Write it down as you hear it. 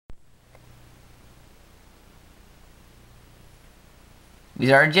We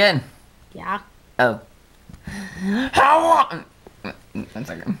started yet? Yeah. Oh. How long? 1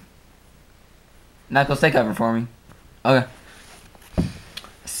 second. Knuckles, take cover for me. Okay.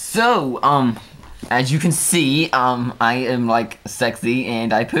 So, as you can see, I am, like, sexy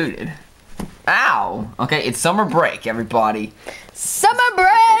and I pooted. Ow! Okay, it's summer break, everybody. Summer break!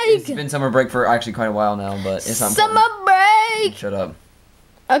 It's been summer break for actually quite a while now, but it's not Summer break! Shut up.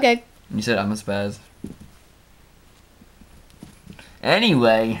 Okay. You said I'm a spaz.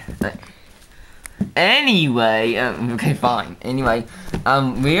 Anyway, okay, fine. Anyway,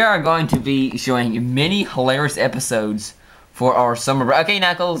 we are going to be showing many hilarious episodes for our summer break. Okay,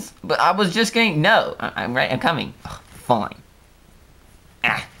 Knuckles, but I was just getting, no, I'm right, I'm coming. Ugh, fine.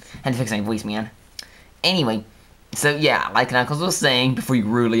 Had to fix my voice, man. Anyway, so yeah, like Knuckles was saying before you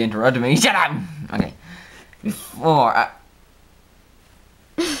rudely interrupted me, shut up! Okay. Before,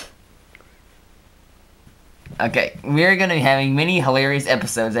 okay, we're gonna be having many hilarious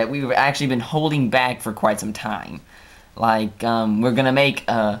episodes that we've actually been holding back for quite some time. Like, we're gonna make,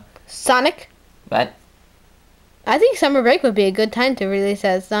 Sonic? What? I think summer break would be a good time to release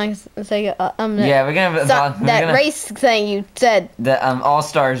that Sonic, Yeah, we're gonna have that race thing you said. The,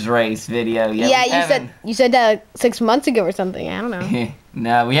 All-Stars race video. Yeah, you said that 6 months ago or something, I don't know.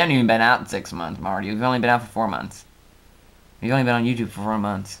 No, we haven't even been out in 6 months, Marty. We've only been out for 4 months. We've only been on YouTube for 4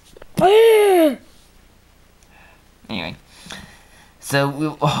 months. Anyway, so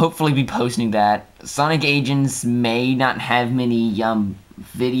we'll hopefully be posting that. Sonic Agents may not have many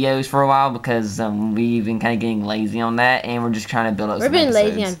videos for a while because we've been kind of getting lazy on that, and we're just trying to build up some episodes.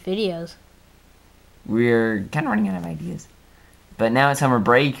 We've been lazy on videos. We're kind of running out of ideas. But now it's summer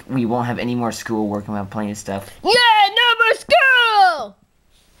break, we won't have any more schoolwork and we'll have plenty of stuff. Yeah, no more school!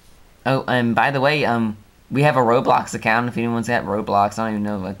 Oh, and by the way, we have a Roblox account. If anyone's got Roblox, I don't even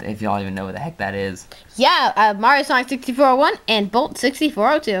know if y'all even know what the heck that is. Yeah, Mario Sonic 6401 and Bolt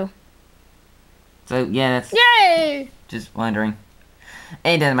 6402. So yeah, that's Yay! just wondering.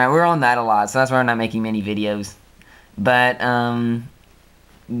 It doesn't matter. We're on that a lot, so that's why we're not making many videos. But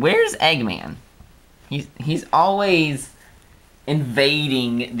where's Eggman? He's always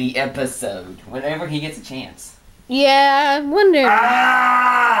invading the episode whenever he gets a chance. Yeah, I wonder.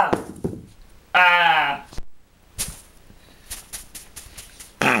 Ah! Ah!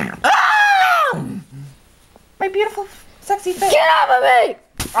 Ah! My beautiful, sexy face. Get off of me!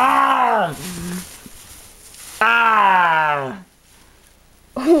 Ah! Ah!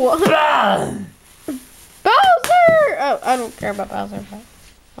 What? Ah! Bowser! Oh, I don't care about Bowser, but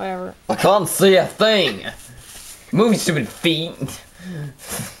whatever. I can't see a thing. Move your stupid feet.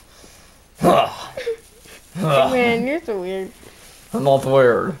 Man, you're so weird. I'm not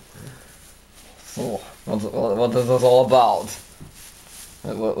weird. So, what is this all about?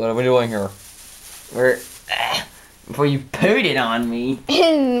 What are we doing here? We're before you pooted on me.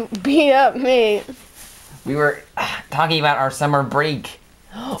 And beat up me. We were talking about our summer break.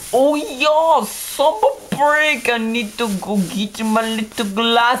 Oh yeah, summer break! I need to go get my little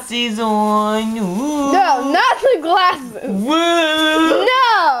glasses on. Ooh. No, not the glasses. Woo.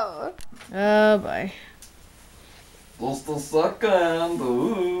 No. Oh boy. Just a second.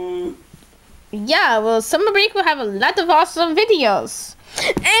 Ooh. Yeah, well, summer break will have a lot of awesome videos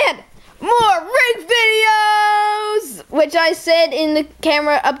and more rig videos, which I said in the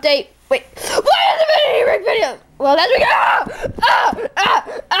camera update. Wait, what are the many rig videos? Well, that's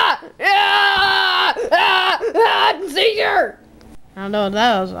seizure. I don't know what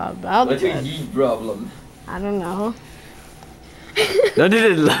that was about. What's your heat problem? I don't know. I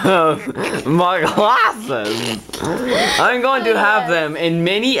didn't love my glasses. I'm going to have them in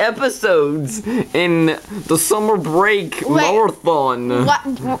many episodes in the summer break marathon. What?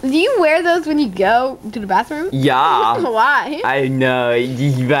 Do you wear those when you go to the bathroom? Yeah. Why? I know,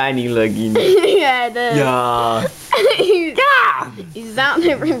 it's funny looking. Yeah, it is. Yeah. Yeah. You sound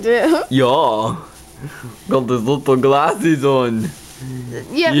different too. Yeah. Got these little glasses on.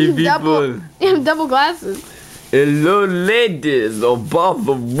 You have double glasses. Hello ladies, oh by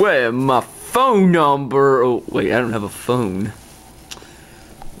the way, my phone number, oh wait, I don't have a phone.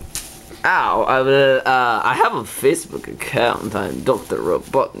 Ow, I have a Facebook account. I'm Dr.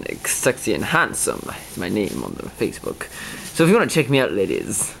 Robotnik, sexy and handsome is my name on the Facebook. So if you want to check me out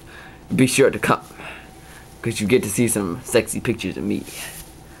ladies, be sure to come, because you get to see some sexy pictures of me.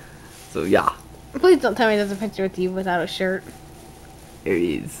 So yeah. Please don't tell me there's a picture with you without a shirt. There it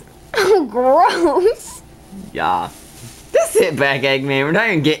is. Oh, gross. Yeah. Just sit back, Eggman. We're not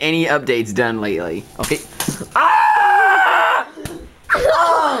gonna get any updates done lately. Okay. Ah!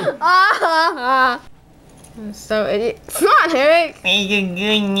 Oh! I'm so idiot. Come on, Eric. Make a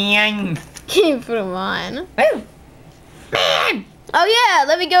good man. Can you put them on? Oh yeah,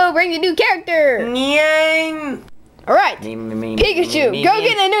 let me go bring the new character. Yang. Alright. Pikachu, go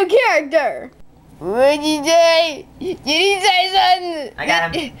get a new character. What'd you say? Did he say something? I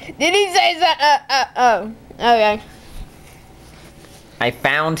got him. Did he say something? Oh. Okay. I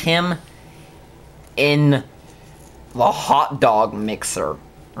found him in the hot dog mixer.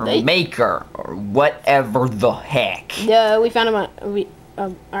 Or maker. Or whatever the heck. Yeah, we found him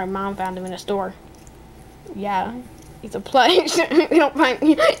our mom found him in a store. Yeah. He's a pledge. you don't find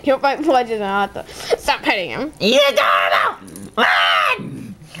pledges in a hot dog. Stop petting him. He's adorable!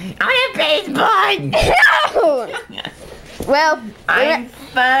 Run! I want to play sport! No! Well, I'm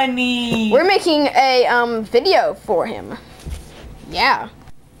funny. We're making a video for him. Yeah.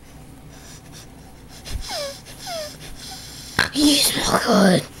 You smell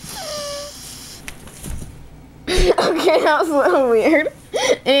good. Okay, that was a little weird.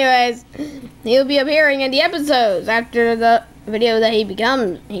 Anyways, he'll be appearing in the episodes after the video that he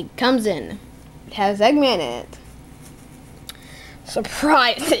comes in. It has Eggman in it.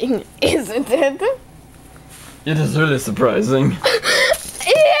 Surprising, isn't it? It is really surprising.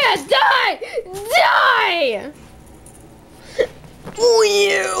 Yeah, die! Die!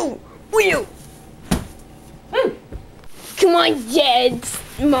 Whew! Come on, Dad,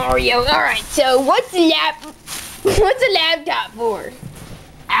 Mario. All right. So, what's the laptop for?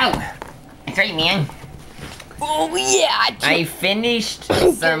 Ow! That's right, man. Oh yeah. I finished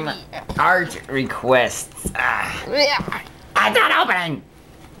some art requests. Yeah. I'm not opening.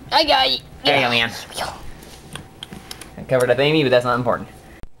 I got it. There you go, man. I covered up Amy, but that's not important.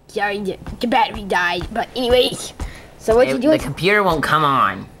 Sorry, the battery died. But anyways, so what you doing? The computer won't come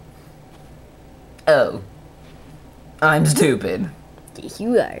on. Oh. I'm stupid. Yes,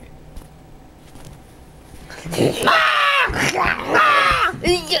 you are.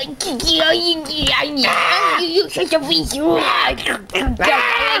 You such a weak. Let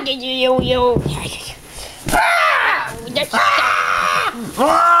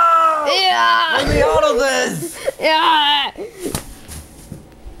me out of this! Yeah.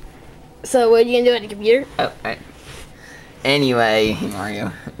 So what are you gonna do at the computer? Oh, anyway,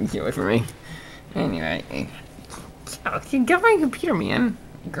 Mario, get away from me. Anyway, you got my computer, man.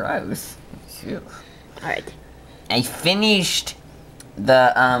 Gross. Phew. All right. I finished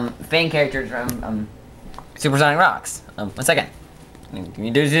the fan characters from Supersonic Rocks. 1 second. Can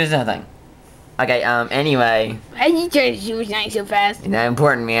you do this thing? Okay. Anyway. How did you turn Supersonic so fast? Not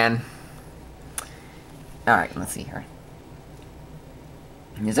important, man. All right. Let's see here.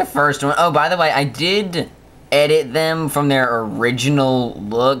 Here's the first one. Oh, by the way, I did edit them from their original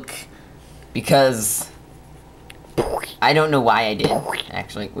look because I don't know why I did.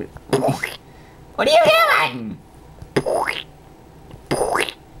 Actually, what are you doing? Okay.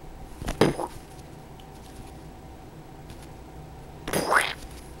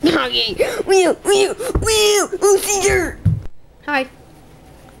 Caesar. Hi.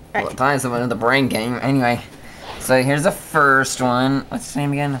 Well, time someone in the brain game. Anyway, so here's the first one. What's his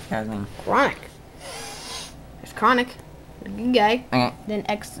name again? I forgot his name. Chronic. There's Chronic, the good guy. Okay. Then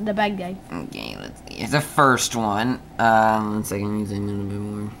X, the bad guy. Okay, let's see. Here's the first one. 1 second, let me zoom in a bit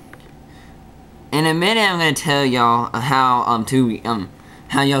more. In a minute, I'm gonna tell y'all how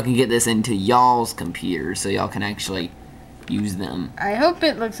how y'all can get this into y'all's computers so y'all can actually use them. I hope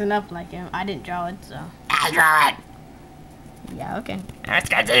it looks enough like him. I didn't draw it, so. I draw it. Yeah, okay. Let's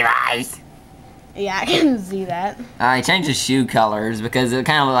go to your eyes. Yeah, I can see that. I changed his shoe colors because it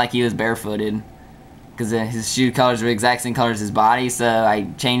kind of looked like he was barefooted. Because his shoe colors were the exact same colors as his body, so I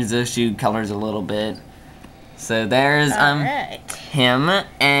changed those shoe colors a little bit. So there's Alright. him,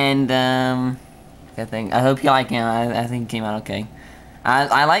 and I hope you like him. I think he came out okay.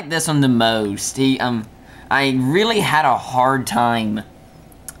 I like this one the most. I really had a hard time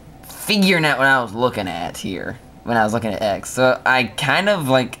figuring out what I was looking at here when I was looking at X. So I kind of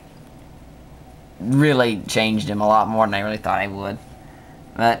like really changed him a lot more than I really thought I would.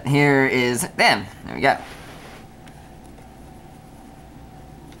 But here is them. There we go.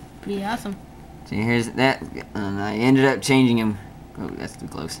 Pretty awesome. So here's that, and I ended up changing him. Oh, that's too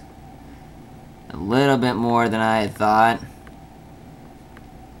close. A little bit more than I had thought.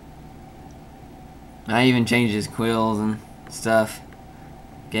 I even changed his quills and stuff.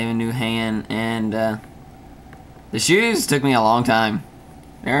 Gave him a new hand, and the shoes took me a long time.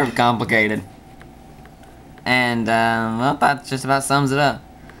 They're complicated. And well, that just about sums it up.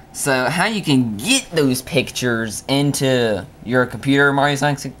 So how you can get those pictures into your computer, Mario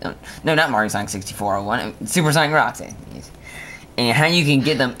Sonic no, not Mario Sonic 6401, Super Sonic Rocks. And how you can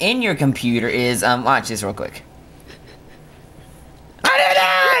get them in your computer is watch this real quick. What are you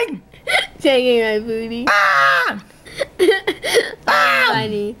doing? Taking my booty. Ah!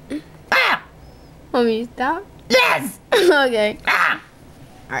 Funny. Ah! Want me to stop? Yes! Okay. Ah!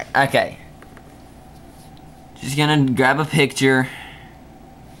 Alright. Okay. Just gonna grab a picture.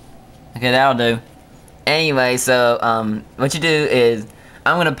 Okay, that'll do. Anyway, so, what you do is,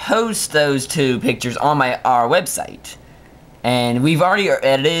 I'm gonna post those 2 pictures on our website. And we've already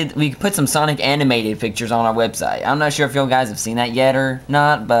edited, we put some Sonic animated pictures on our website. I'm not sure if you guys have seen that yet or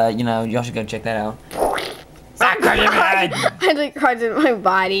not, but, you know, y'all should go check that out. I had like cards in my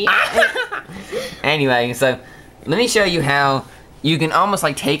body. Anyway, so, let me show you how you can almost,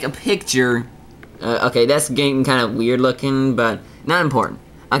 like, take a picture. Okay, that's getting kind of weird looking, but not important.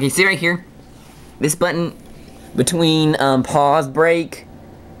 Okay, see right here? This button between pause break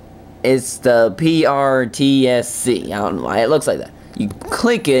is the PRTSC. I don't know why it looks like that. You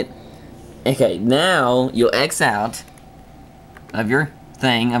click it. Okay, now you'll X out of your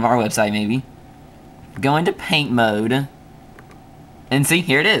thing, of our website maybe. Go into paint mode. And see,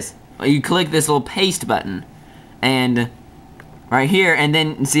 here it is. You click this little paste button. And right here, and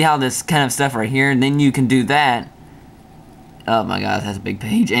then see how this kind of stuff right here, and then you can do that. Oh my god, that's a big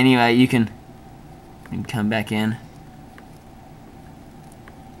page. Anyway, you can come back in.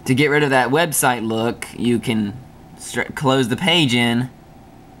 To get rid of that website look, you can close the page in.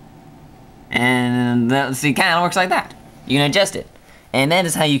 And that, see, kind of works like that. You can adjust it. And that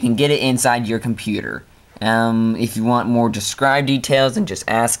is how you can get it inside your computer. If you want more described details, then just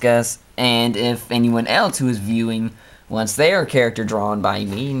ask us. And if anyone else who is viewing wants their character drawn by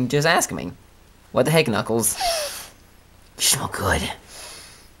me, just ask me. What the heck, Knuckles? You smell good.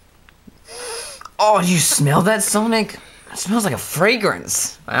 Oh, do you smell that, Sonic? It smells like a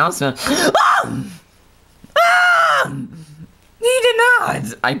fragrance. I don't smell. He did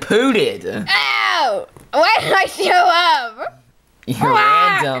not. I pooted. Ow! Why did I show up? You're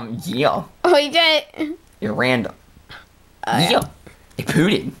random. Yeah. Oh, you did. You're random. Yeah. Yeah. I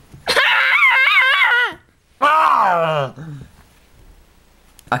pooted. Ah!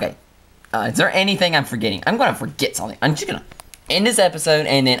 Okay. Is there anything I'm forgetting? I'm gonna forget something. I'm just gonna end this episode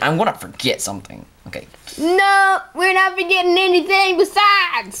and then I'm gonna forget something. Okay. No, we're not forgetting anything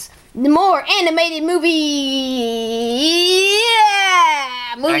besides the more animated movie.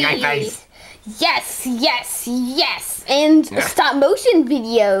 Yeah, movies. Okay, face. Yes, yes, yes, and stop motion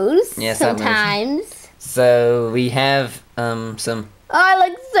videos. Yeah, stop motion. sometimes. So we have some. Oh, I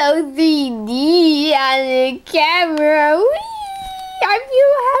look so 3D on the camera. Whee! I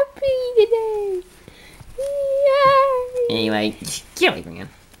feel happy today. Yay. Anyway, get away from me.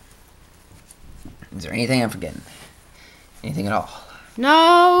 Is there anything I'm forgetting? Anything at all?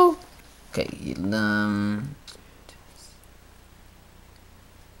 No. Okay,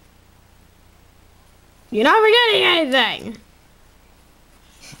 You're not forgetting anything.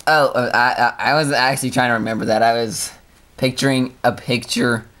 Oh, I was actually trying to remember that. I was picturing a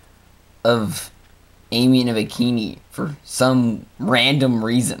picture of Amy in a bikini for some random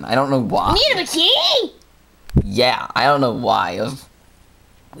reason. I don't know why. You need a bikini? Yeah, I don't know why. It was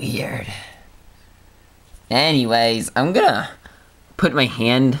weird. Anyways, I'm gonna put my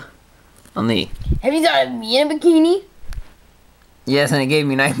hand on the... Have you thought of me in a bikini? Yes, and it gave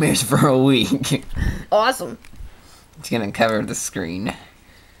me nightmares for a week. Awesome. It's gonna cover the screen.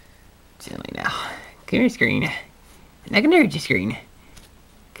 Gently now. Come here, screen. I'm not gonna hurt your screen.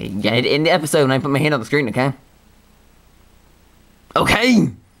 Okay, you gotta end the episode when I put my hand on the screen, okay? Okay!